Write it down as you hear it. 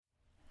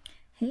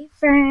Hey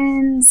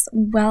friends,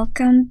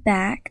 welcome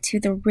back to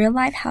the Real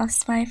Life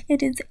Housewife.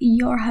 It is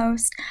your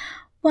host,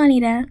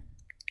 Juanita.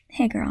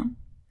 Hey girl,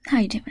 how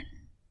you doing?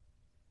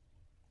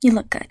 You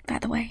look good, by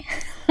the way.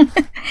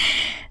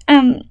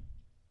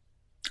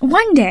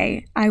 One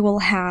day I will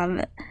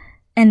have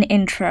an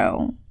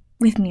intro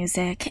with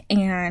music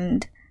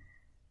and,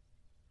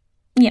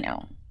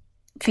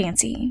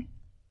 fanciness.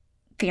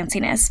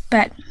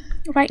 But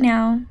right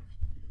now,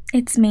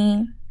 it's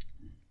me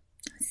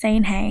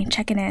saying hey,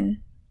 checking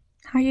in.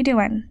 How you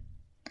doing?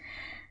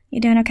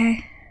 You doing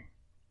okay?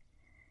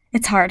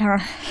 It's hard, huh?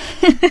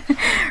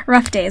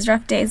 rough days,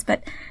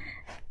 but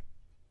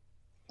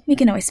we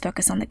can always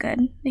focus on the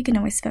good. We can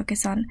always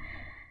focus on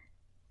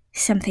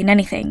something,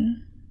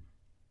 anything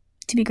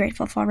to be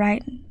grateful for,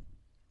 right? And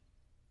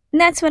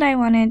that's what I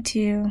wanted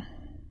to,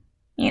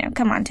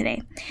 come on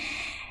today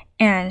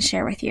and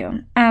share with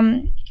you.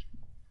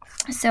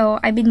 So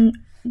I've been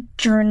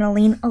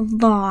journaling a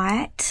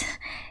lot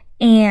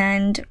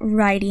and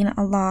writing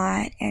a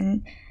lot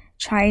and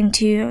trying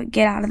to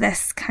get out of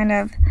this kind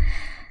of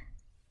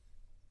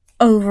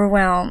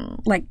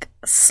overwhelm,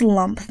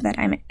 slump that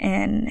I'm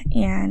in.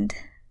 And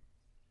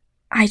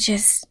I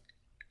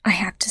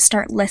have to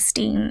start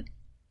listing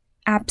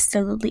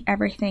absolutely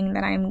everything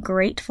that I'm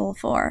grateful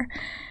for.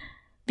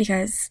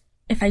 Because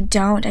if I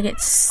don't, I get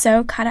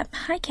so caught up.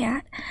 Hi,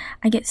 Cat.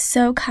 I get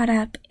so caught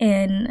up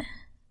in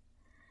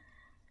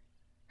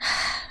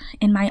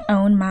my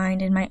own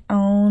mind, in my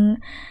own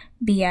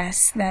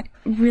BS that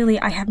really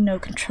I have no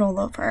control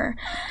over,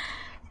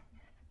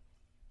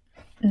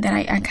 that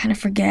I kind of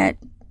forget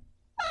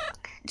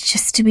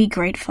just to be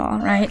grateful,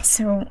 right?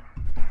 So,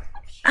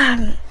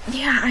 I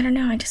don't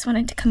know. I just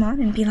wanted to come on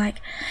and be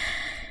like,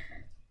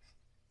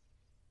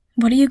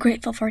 what are you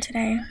grateful for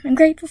today? I'm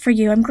grateful for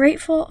you. I'm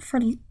grateful for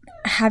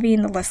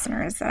having the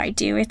listeners that I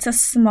do. It's a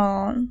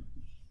small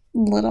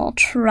little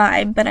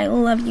tribe, but I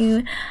love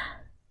you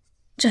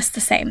just the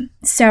same.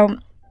 So,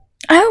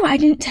 I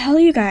didn't tell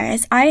you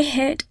guys. I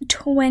hit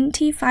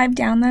 25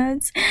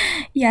 downloads.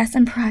 Yes,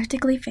 I'm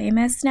practically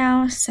famous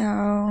now,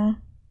 so...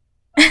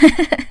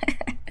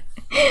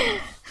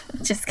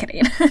 Just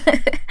kidding.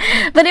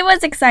 But it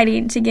was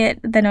exciting to get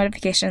the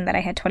notification that I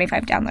had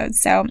 25 downloads,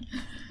 so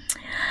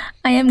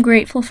I am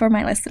grateful for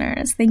my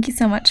listeners. Thank you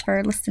so much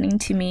for listening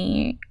to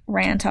me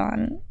rant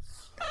on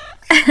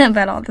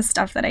about all the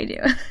stuff that I do.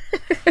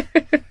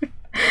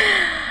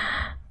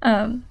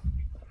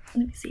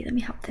 Let me see. Let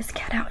me help this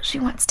cat out. She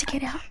wants to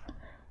get out.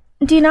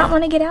 Do you not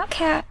want to get out,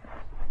 cat?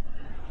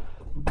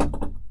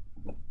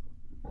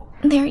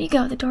 There you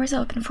go. The door's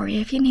open for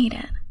you if you need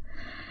it.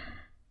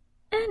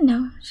 And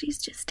no, she's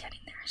just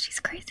standing there.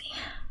 She's crazy.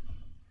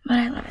 But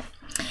I love it.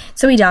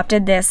 So we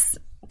adopted this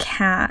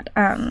cat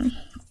from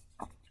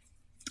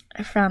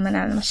an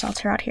animal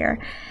shelter out here.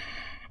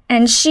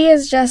 And she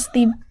is just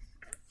the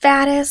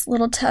fattest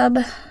little tub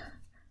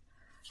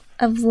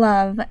of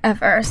love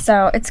ever.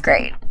 So it's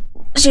great.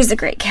 She's a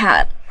great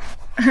cat.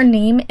 Her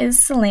name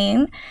is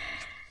Celine,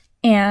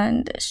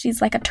 and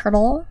she's like a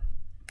turtle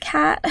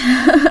cat.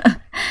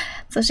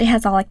 So she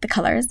has all the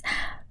colors.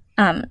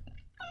 But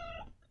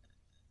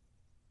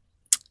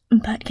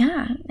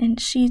yeah,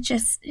 and she's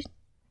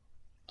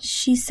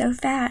so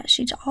fat.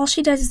 All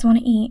she does is want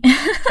to eat.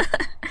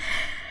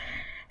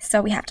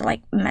 So we have to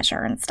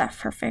measure and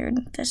stuff her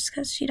food just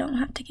because she don't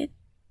have to get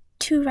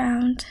too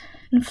round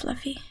and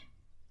fluffy.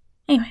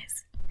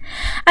 Anyways,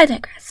 I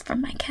digress from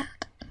my cat.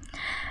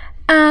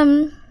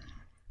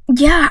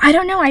 I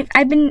don't know.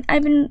 I've been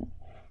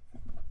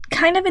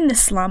kind of in the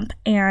slump,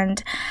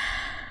 and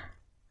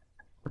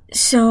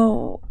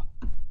so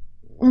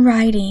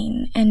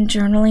writing and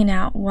journaling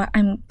out what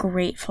I'm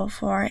grateful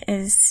for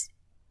is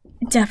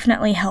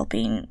definitely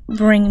helping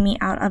bring me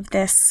out of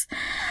this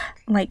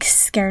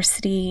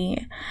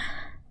scarcity,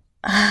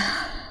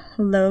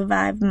 low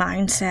vibe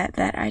mindset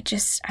that I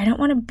don't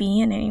want to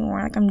be in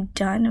anymore. I'm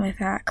done with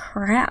that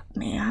crap,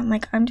 man.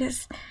 I'm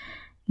just,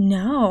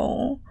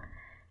 no.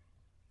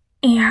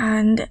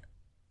 And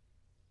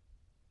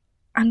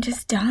I'm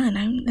just done.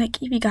 I'm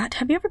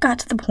have you ever got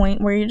to the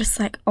point where you're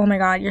just oh my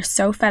God, you're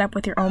so fed up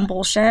with your own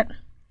bullshit?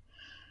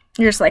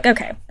 You're just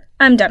okay,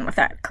 I'm done with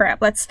that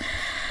crap. Let's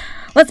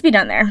be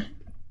done there.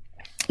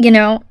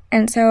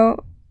 And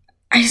so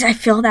I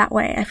feel that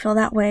way. I feel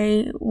that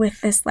way with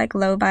this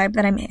low vibe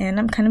that I'm in.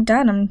 I'm kind of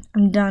done.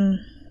 I'm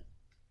done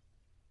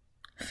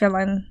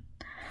feeling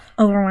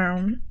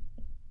overwhelmed,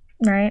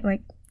 right?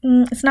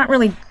 It's not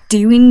really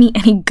doing me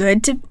any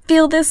good to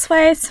feel this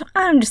way, so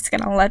I'm just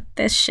gonna let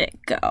this shit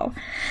go.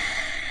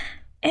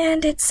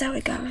 And it's so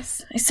it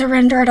goes. I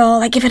surrender it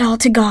all. I give it all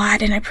to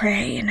God, and I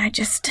pray, and I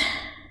just,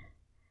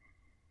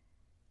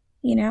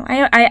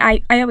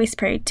 I always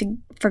pray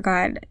for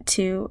God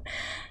to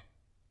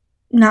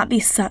not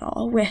be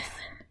subtle with,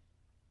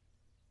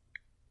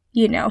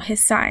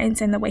 His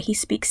signs and the way He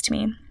speaks to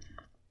me.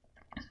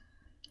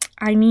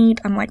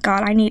 I'm like,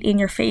 God, I need in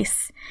your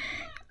face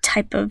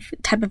type of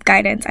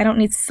guidance. I don't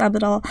need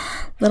subtle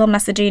little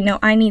messaging. No,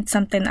 I need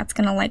something that's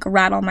gonna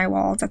rattle my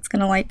walls, that's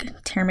gonna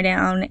tear me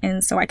down,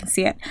 and so I can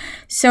see it.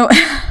 So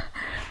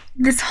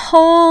this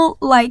whole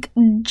like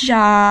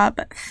job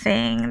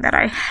thing that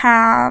I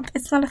have,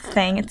 it's not a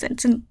thing,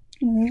 it's a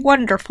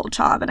wonderful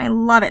job and I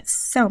love it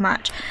so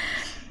much.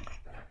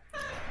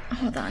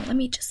 Hold on, let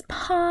me just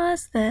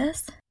pause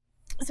this.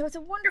 So it's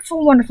a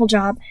wonderful, wonderful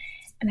job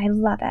and I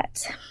love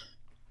it.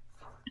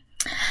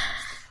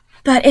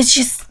 But it's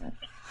just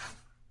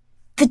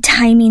the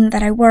timing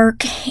that I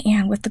work,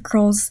 and with the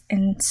girls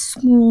in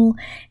school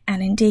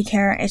and in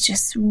daycare, it's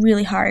just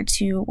really hard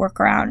to work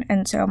around.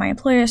 And so my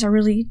employers are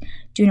really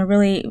doing a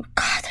really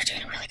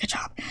good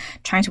job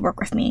trying to work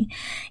with me.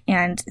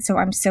 And so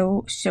I'm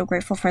so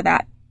grateful for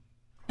that.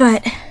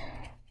 But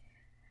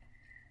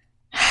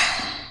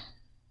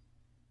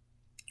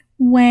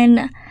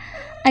when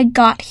I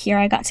got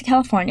to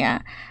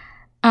California,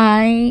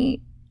 I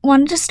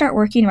wanted to start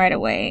working right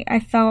away. I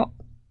felt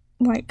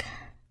like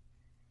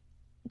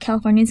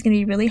California is going to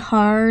be really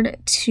hard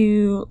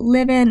to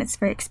live in. It's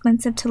very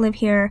expensive to live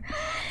here.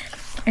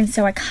 And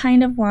so I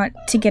kind of want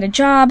to get a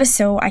job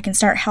so I can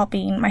start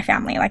helping my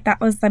family. Like that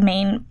was the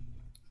main,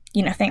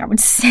 thing. I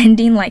was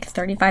sending like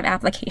 35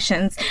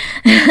 applications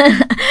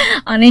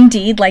on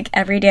Indeed, like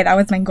every day. That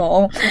was my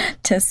goal,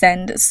 to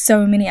send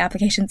so many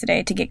applications a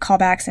day to get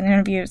callbacks and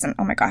interviews. And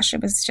oh my gosh,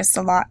 it was just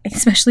a lot,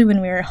 especially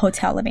when we were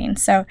hotel living.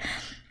 So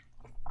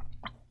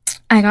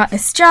I got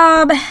this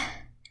job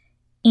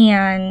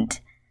and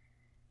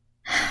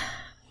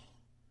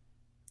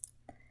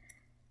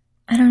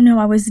I don't know,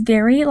 I was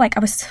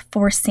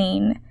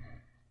forcing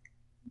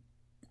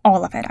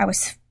all of it. I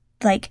was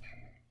like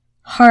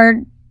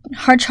hard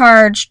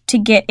charge to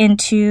get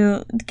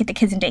the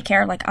kids in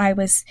daycare. Like I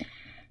was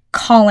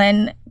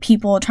calling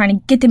people, trying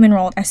to get them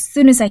enrolled as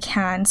soon as I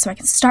can so I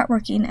can start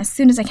working as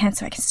soon as I can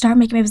so I can start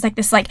making. It was like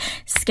this like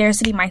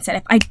scarcity mindset.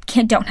 If I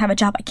don't have a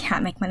job, I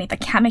can't make money. If I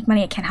can't make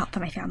money, I can't help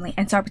my family.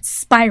 And so I would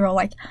spiral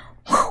like,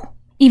 whew.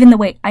 Even the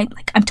way I'm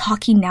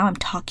talking now, I'm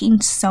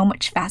talking so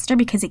much faster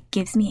because it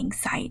gives me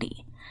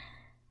anxiety.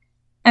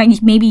 I mean,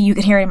 maybe you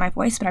can hear it in my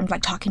voice, but I'm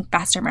like talking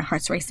faster, my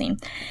heart's racing.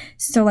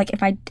 So like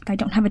if I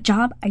don't have a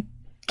job, I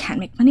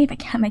can't make money. If I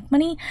can't make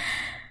money,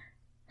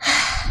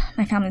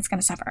 my family's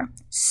gonna suffer.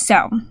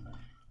 So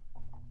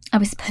I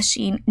was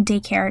pushing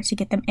daycare to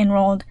get them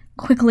enrolled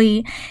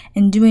quickly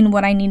and doing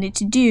what I needed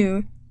to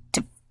do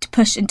to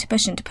push.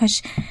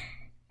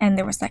 And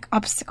there was like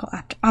obstacle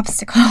after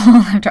obstacle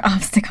after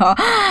obstacle.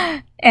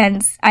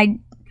 And I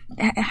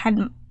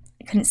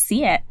couldn't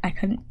see it.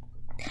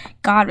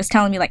 God was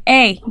telling me like,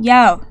 hey,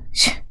 yo,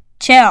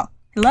 chill.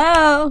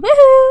 Hello.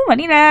 Woohoo.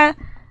 Juanita.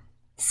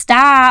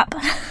 Stop.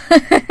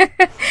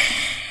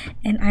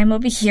 And I'm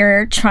over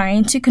here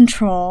trying to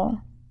control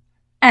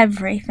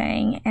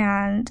everything.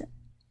 And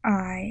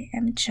I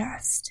am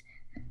just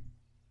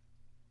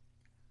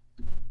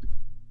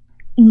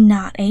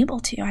not able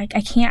to. I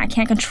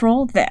can't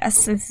control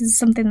this. This is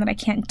something that I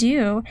can't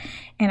do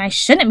and I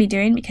shouldn't be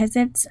doing because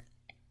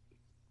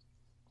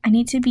I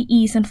need to be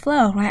ease and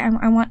flow, right?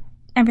 I want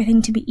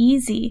everything to be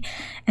easy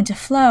and to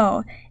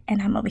flow,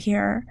 and I'm over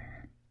here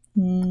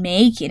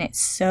making it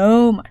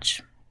so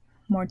much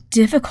more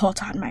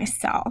difficult on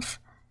myself,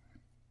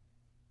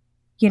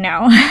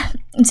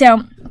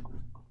 So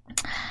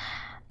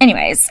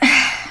anyways,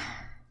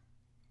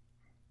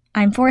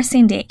 I'm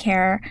forcing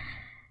daycare.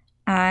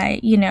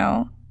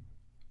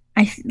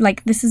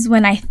 This is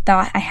when I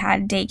thought I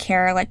had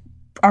daycare like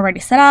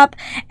already set up,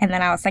 and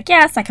then I was like,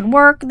 yes, I can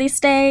work this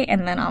day,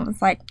 and then I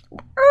was like,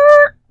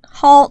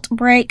 halt,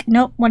 break,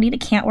 nope, Juanita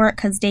can't work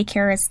because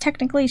daycare is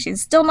technically,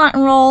 she's still not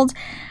enrolled.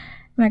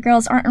 My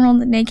girls aren't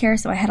enrolled in daycare,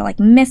 so I had to like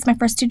miss my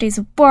first 2 days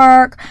of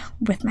work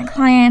with my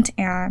client,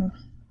 and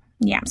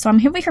yeah, so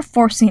I'm over here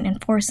forcing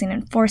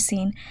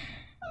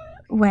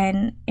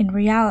when in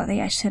reality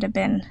I should have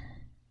been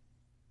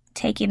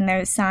taking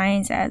those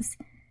signs as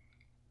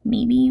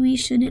maybe we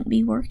shouldn't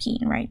be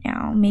working right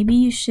now. Maybe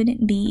you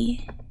shouldn't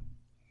be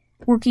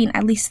working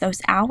at least those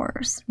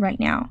hours right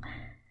now.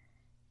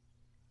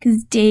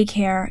 Because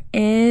daycare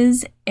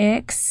is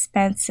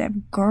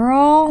expensive,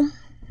 girl.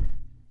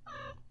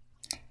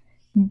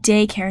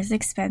 Daycare is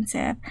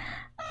expensive.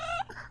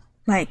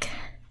 Like,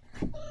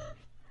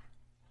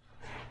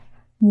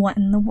 what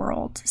in the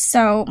world?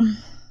 So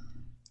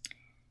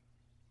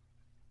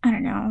I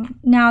don't know,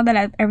 now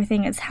that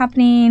everything is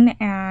happening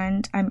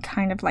and I'm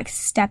kind of like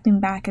stepping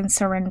back and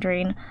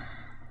surrendering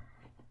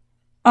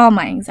all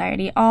my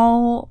anxiety,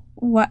 all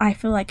what I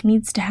feel like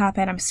needs to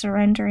happen, I'm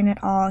surrendering it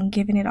all and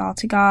giving it all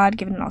to God,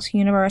 giving it all to the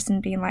universe,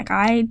 and being like,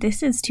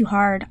 this is too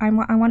hard. I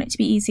want it to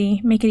be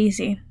easy. Make it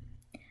easy.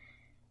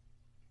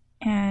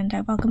 And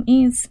I welcome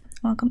ease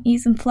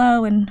and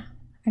flow, and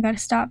I gotta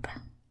stop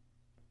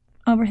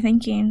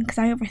overthinking, because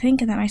I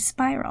overthink and then I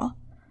spiral.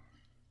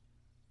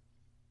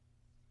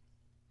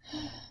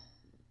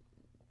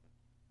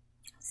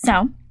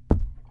 So,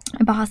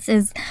 my boss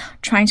is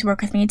trying to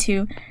work with me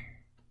to,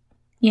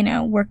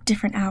 work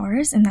different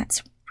hours, and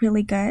that's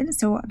really good.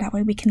 So that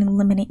way we can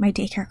eliminate my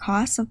daycare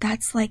costs. So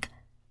that's like,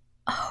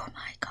 oh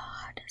my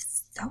God,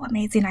 so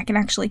amazing. I can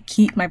actually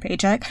keep my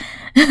paycheck,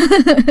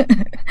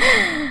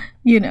 and,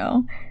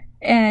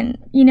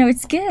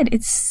 it's good.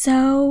 It's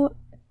so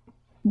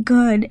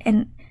good,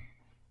 and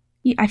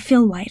I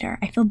feel lighter.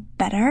 I feel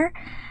better.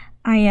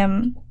 I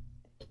am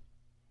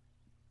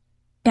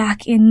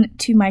back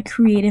into my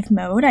creative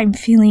mode. I'm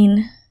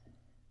feeling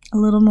a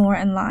little more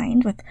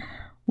aligned with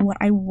what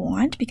I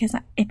want, because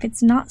if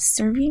it's not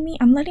serving me,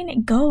 I'm letting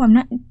it go. I'm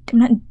not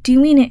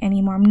doing it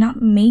anymore. I'm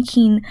not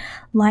making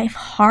life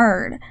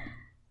hard.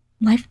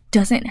 Life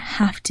doesn't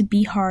have to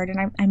be hard,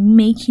 and I'm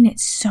making it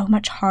so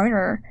much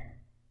harder,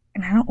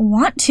 and I don't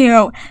want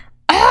to.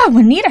 Oh,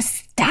 Juanita,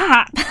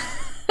 stop.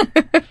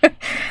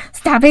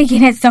 Stop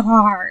making it so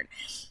hard.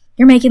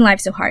 You're making life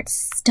so hard.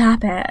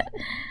 Stop it.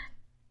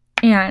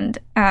 And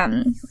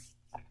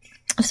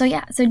so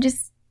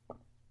just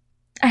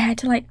I had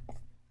to like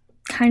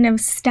kind of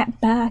step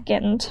back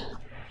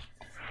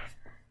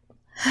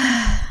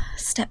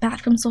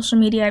from social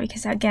media,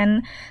 because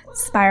again,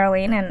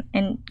 spiraling,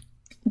 and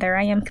there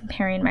I am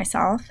comparing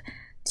myself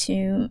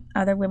to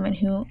other women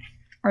who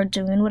are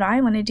doing what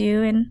I want to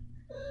do, and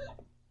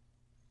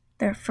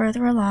they're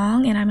further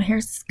along, and I'm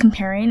here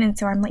comparing, and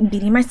so I'm like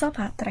beating myself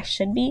up that I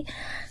should be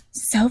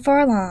so far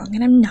along,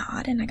 and I'm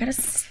not, and I gotta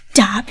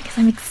stop, because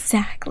I'm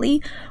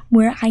exactly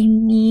where I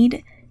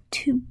need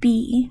to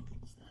be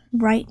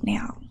right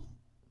now.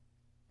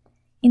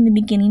 In the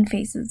beginning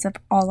phases of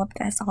all of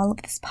this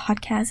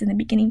podcast, in the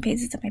beginning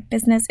phases of my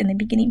business, in the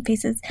beginning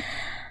phases,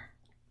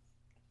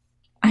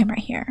 I'm right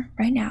here,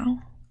 right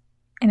now.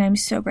 And I'm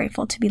so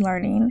grateful to be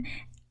learning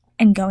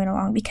and going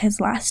along, because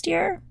last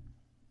year,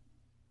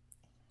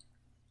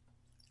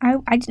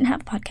 I didn't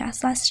have a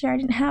podcast. Last year, I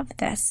didn't have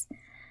this,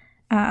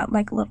 I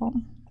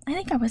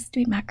think I was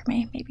doing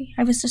macrame, maybe.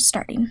 I was just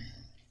starting.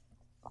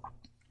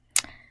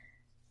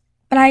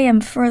 But I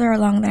am further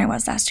along than I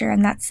was last year,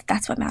 and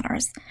that's what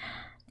matters.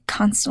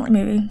 Constantly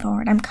moving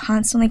forward. I'm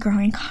constantly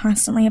growing,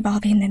 constantly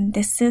evolving, and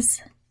this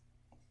is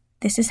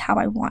how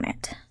I want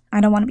it. I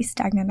don't want to be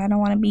stagnant. I don't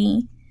want to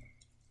be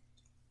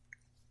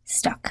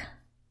stuck.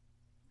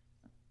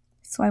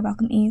 So I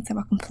welcome ease. I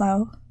welcome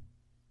flow.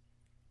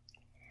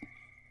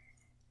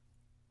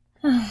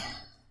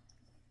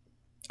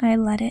 I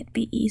let it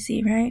be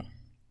easy, right?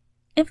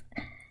 If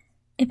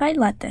I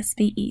let this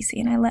be easy,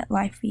 and I let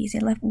life be easy,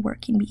 I let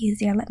working be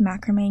easy, I let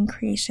macrame and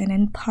creation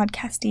and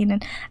podcasting,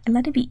 and I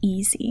let it be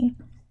easy,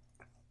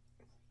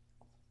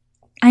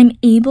 I'm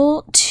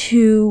able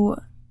to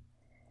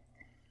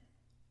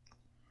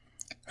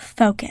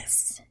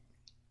focus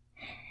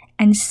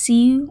and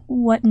see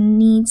what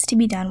needs to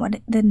be done,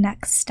 what the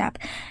next step.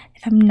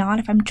 If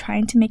I'm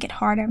trying to make it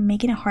hard, I'm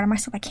making it hard on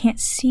myself. I can't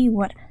see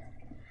what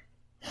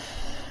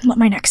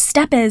my next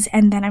step is,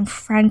 and then I'm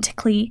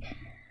frantically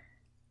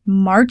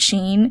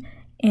marching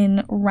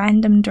in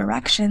random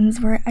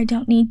directions where I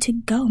don't need to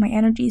go. My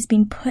energy is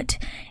being put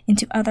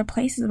into other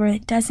places where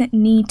it doesn't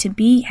need to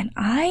be, and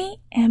I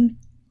am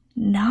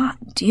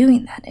not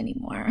doing that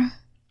anymore.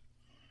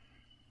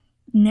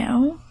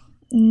 No,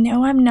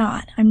 I'm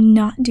not. I'm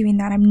not doing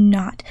that. I'm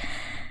not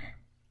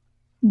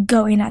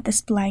going at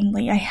this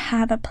blindly. I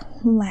have a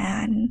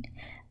plan,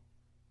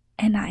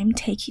 and I'm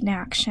taking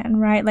action,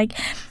 right? Like,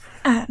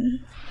 in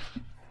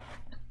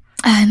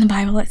the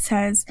Bible it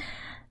says,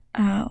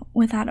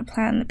 without a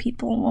plan, the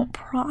people won't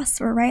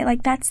prosper, right?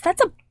 Like, that's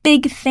a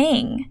big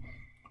thing,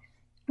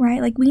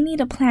 right? Like, we need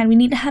a plan. We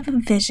need to have a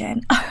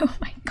vision. Oh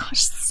my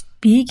gosh,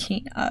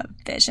 speaking of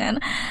vision,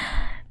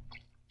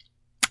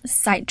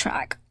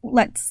 sidetrack.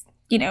 Let's,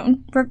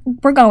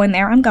 we're going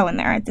there. I'm going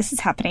there. This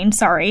is happening.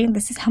 Sorry.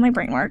 This is how my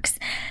brain works.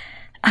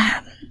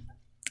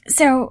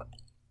 So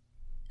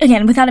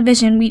again, without a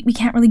vision, we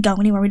can't really go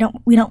anywhere.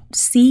 We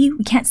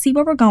can't see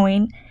where we're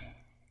going.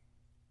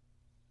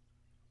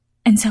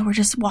 And so we're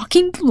just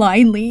walking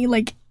blindly,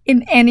 like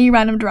in any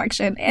random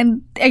direction.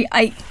 And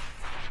I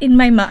in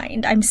my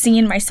mind, I'm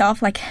seeing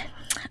myself like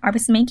I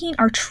was making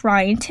or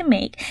trying to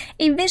make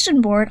a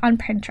vision board on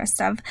Pinterest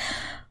of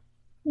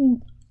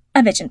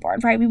a vision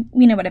board, right?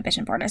 We know what a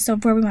vision board is. So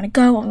where we want to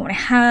go, what we want to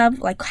have,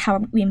 like how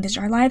we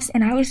envision our lives.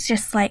 And I was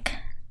just like,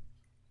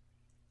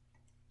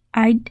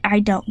 I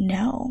don't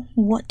know.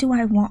 What do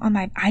I want on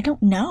I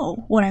don't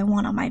know what I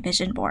want on my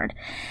vision board.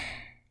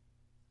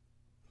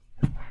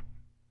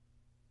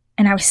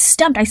 And I was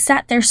stumped. I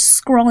sat there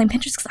scrolling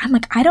Pinterest because I'm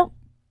like, I don't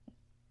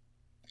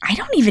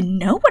even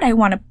know what I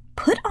want to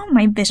put on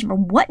my vision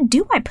board. What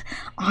do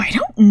I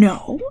don't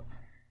know.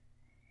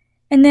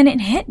 And then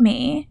it hit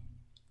me.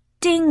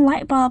 Ding,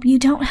 light bulb, you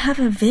don't have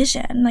a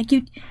vision. Like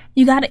you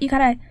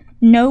gotta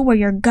know where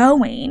you're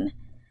going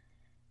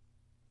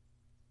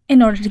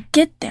in order to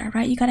get there,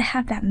 right? You gotta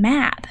have that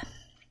map.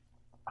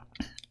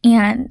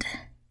 And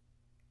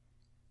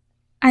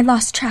I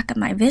lost track of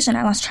my vision.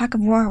 I lost track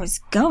of where I was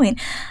going.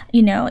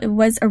 It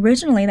was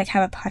originally like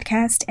have a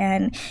podcast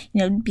and,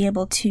 be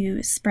able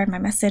to spread my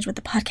message with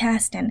the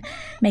podcast and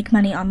make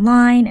money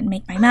online and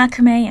make my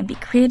macrame and be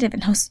creative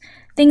and host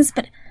things,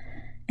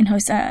 and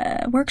host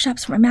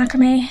workshops for my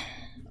macrame.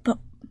 But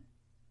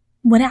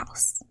what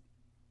else?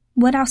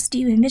 What else do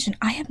you envision?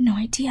 I have no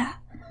idea.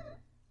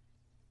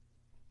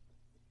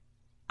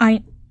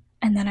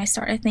 And then I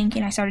started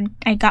thinking,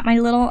 I got my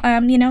little,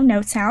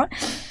 notes out,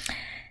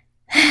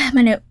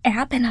 my note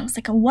app, and I was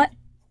like, what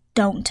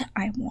don't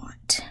I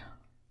want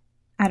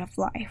out of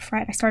life,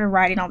 right? I started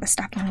writing all this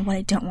stuff on what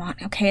I don't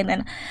want, okay? And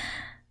then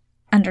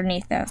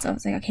underneath those, I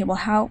was like, okay, well,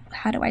 how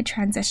do I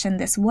transition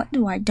this? What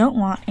do I don't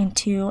want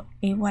into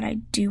a what I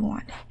do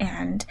want?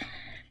 And,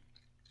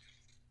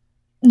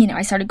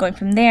 I started going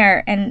from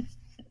there, and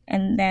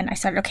then I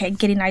started,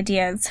 getting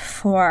ideas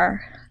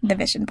for the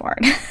vision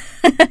board.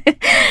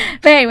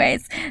 But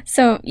anyways,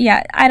 so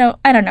yeah, I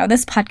don't know.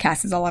 This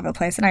podcast is all over the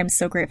place, and I'm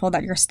so grateful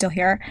that you're still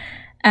here.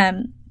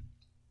 But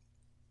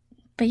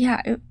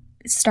yeah, it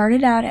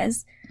started out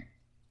as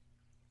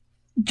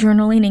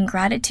journaling in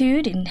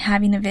gratitude and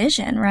having a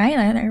vision, right?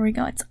 There we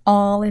go. It's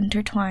all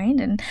intertwined,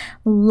 and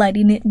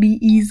letting it be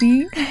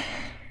easy.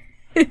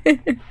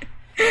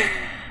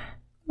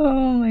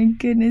 Oh my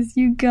goodness,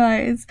 you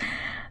guys.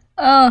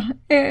 Oh,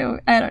 I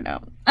don't know.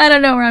 I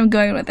don't know where I'm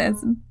going with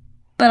this,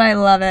 but I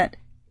love it,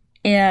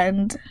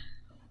 and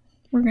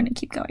we're going to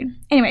keep going.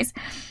 Anyways,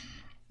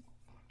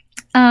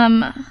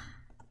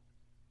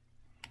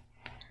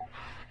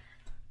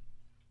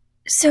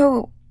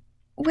 so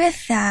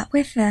with that,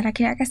 I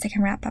guess I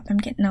can wrap up. I'm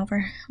getting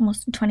over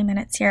almost 20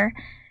 minutes here.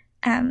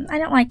 I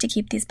don't like to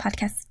keep these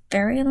podcasts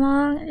very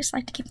long. I just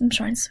like to keep them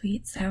short and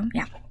sweet. So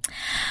yeah.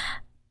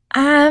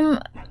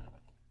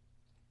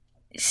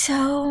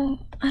 So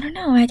I don't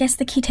know. I guess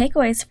the key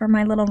takeaways for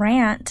my little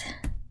rant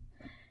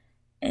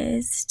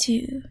is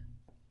to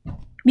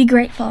be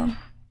grateful.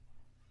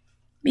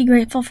 Be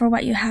grateful for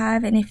what you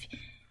have, and if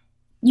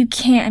you're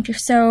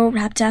so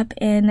wrapped up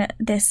in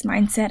this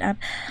mindset of,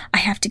 I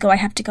have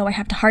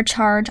to hard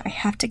charge, I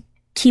have to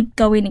keep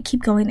going,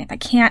 if I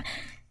can't,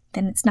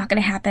 then it's not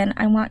going to happen.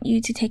 I want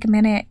you to take a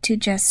minute to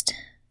just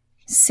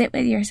sit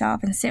with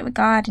yourself and sit with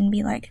God and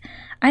be like,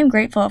 I'm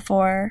grateful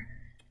for,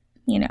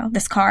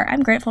 this car.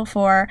 I'm grateful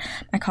for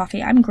my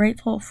coffee. I'm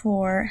grateful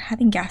for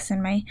having gas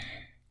in my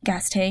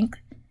gas tank.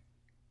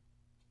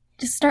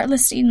 Just start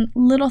listing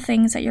little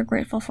things that you're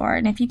grateful for.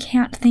 And if you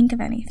can't think of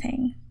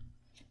anything,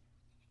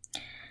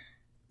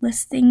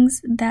 list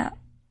things that,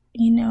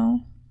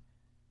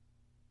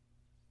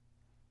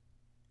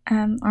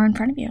 are in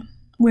front of you,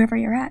 wherever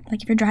you're at.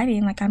 Like if you're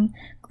driving, like I'm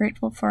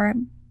grateful for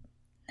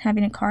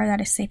having a car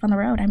that is safe on the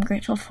road. I'm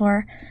grateful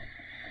for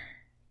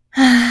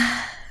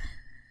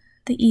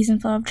the ease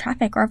and flow of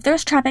traffic. Or if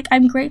there's traffic,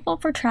 I'm grateful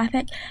for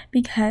traffic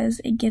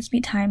because it gives me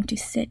time to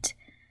sit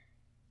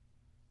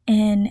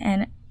in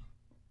and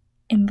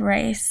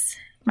embrace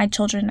my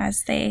children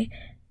as they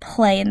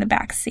play in the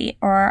back seat.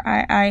 Or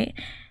I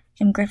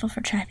am grateful for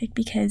traffic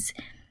because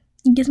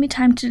it gives me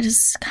time to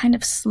just kind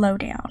of slow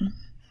down,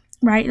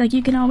 right? Like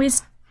you can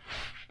always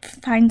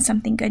find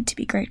something good to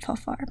be grateful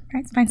for,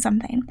 right? Find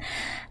something.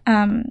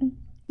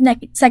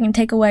 Second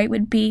takeaway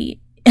would be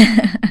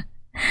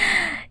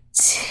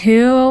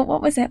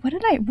what was it? What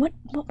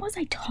was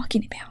I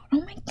talking about?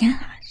 Oh my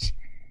gosh.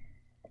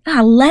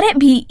 Let it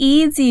be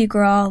easy,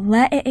 girl.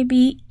 Let it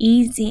be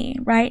easy,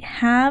 right?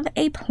 Have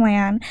a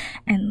plan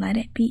and let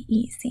it be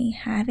easy.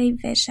 Have a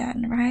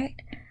vision, right?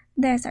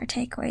 There's our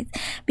takeaways.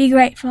 Be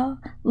grateful,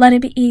 let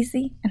it be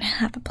easy, and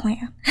have a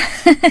plan.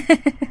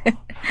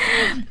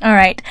 All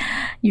right,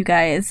 you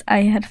guys,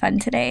 I had fun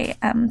today.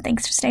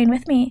 Thanks for staying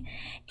with me.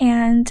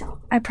 And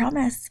I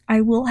promise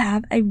I will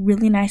have a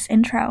really nice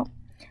intro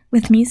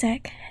with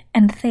music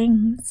and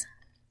things.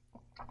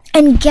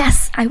 And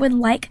guests, I would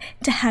like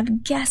to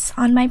have guests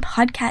on my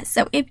podcast.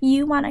 So if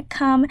you want to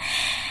come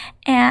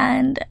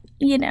and,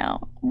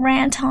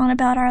 rant on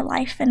about our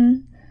life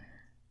and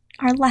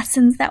our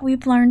lessons that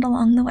we've learned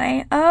along the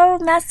way,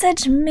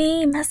 message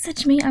me.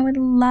 I would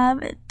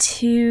love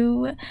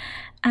to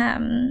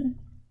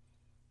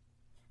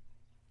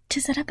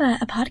set up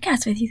a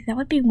podcast with you. That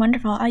would be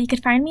wonderful. You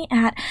could find me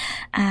at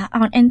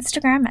on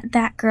Instagram at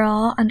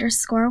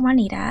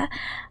thatgirl_Juanita,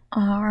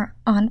 or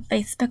on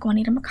Facebook,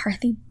 Juanita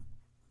McCarthy.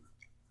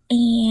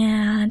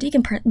 And you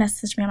can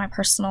message me on my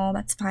personal,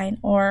 that's fine,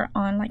 or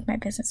on my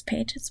business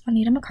page. It's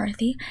Juanita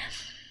McCarthy.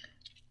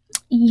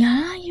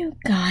 Yeah, you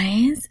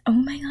guys. Oh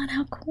my God,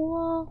 how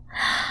cool.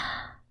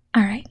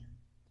 All right.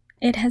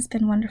 It has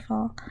been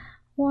wonderful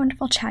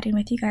chatting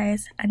with you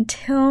guys.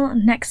 Until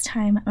next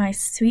time, my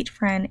sweet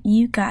friend,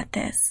 you got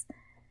this.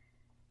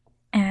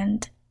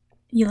 And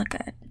you look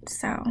good.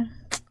 So,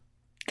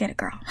 get it,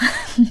 girl.